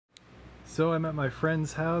So I'm at my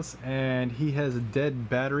friend's house and he has a dead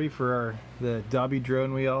battery for the Dobby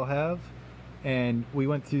drone we all have, and we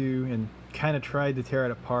went through and kind of tried to tear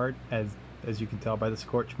it apart. As you can tell by the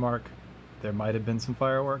scorch mark, there might have been some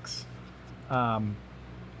fireworks. But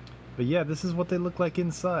yeah, this is what they look like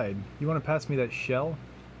inside. You want to pass me that shell?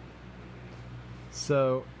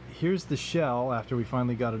 So here's the shell after we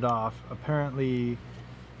finally got it off. Apparently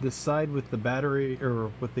the side with the battery,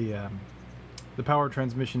 or with the power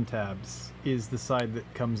transmission tabs, is the side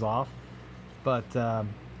that comes off. But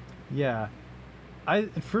yeah,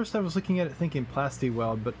 at first I was looking at it thinking plasti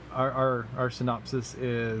weld, but our synopsis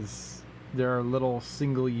is there are little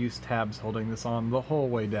single-use tabs holding this on the whole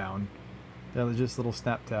way down. They're just little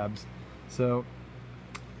snap tabs. So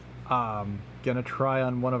gonna try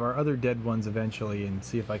on one of our other dead ones eventually and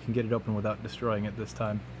see if I can get it open without destroying it this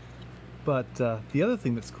time. But the other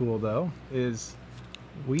thing that's cool though is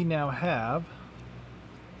we now have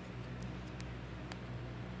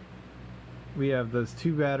those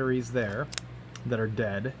two batteries there that are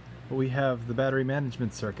dead, but we have the battery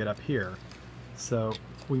management circuit up here. So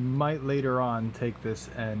we might later on take this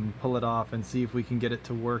and pull it off and see if we can get it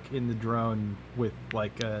to work in the drone with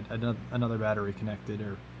like another battery connected,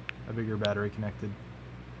 or a bigger battery connected.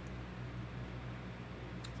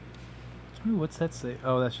 Ooh, what's that say?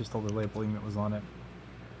 Oh, that's just all the labeling that was on it.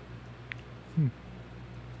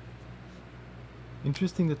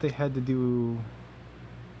 Interesting that they had to do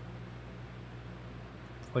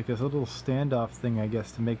like a little standoff thing, I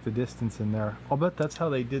guess, to make the distance in there. I'll bet that's how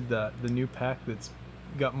they did the new pack that's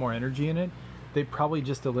got more energy in it. They probably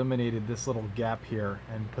just eliminated this little gap here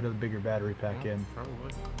and put a bigger battery pack in.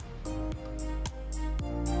 Probably.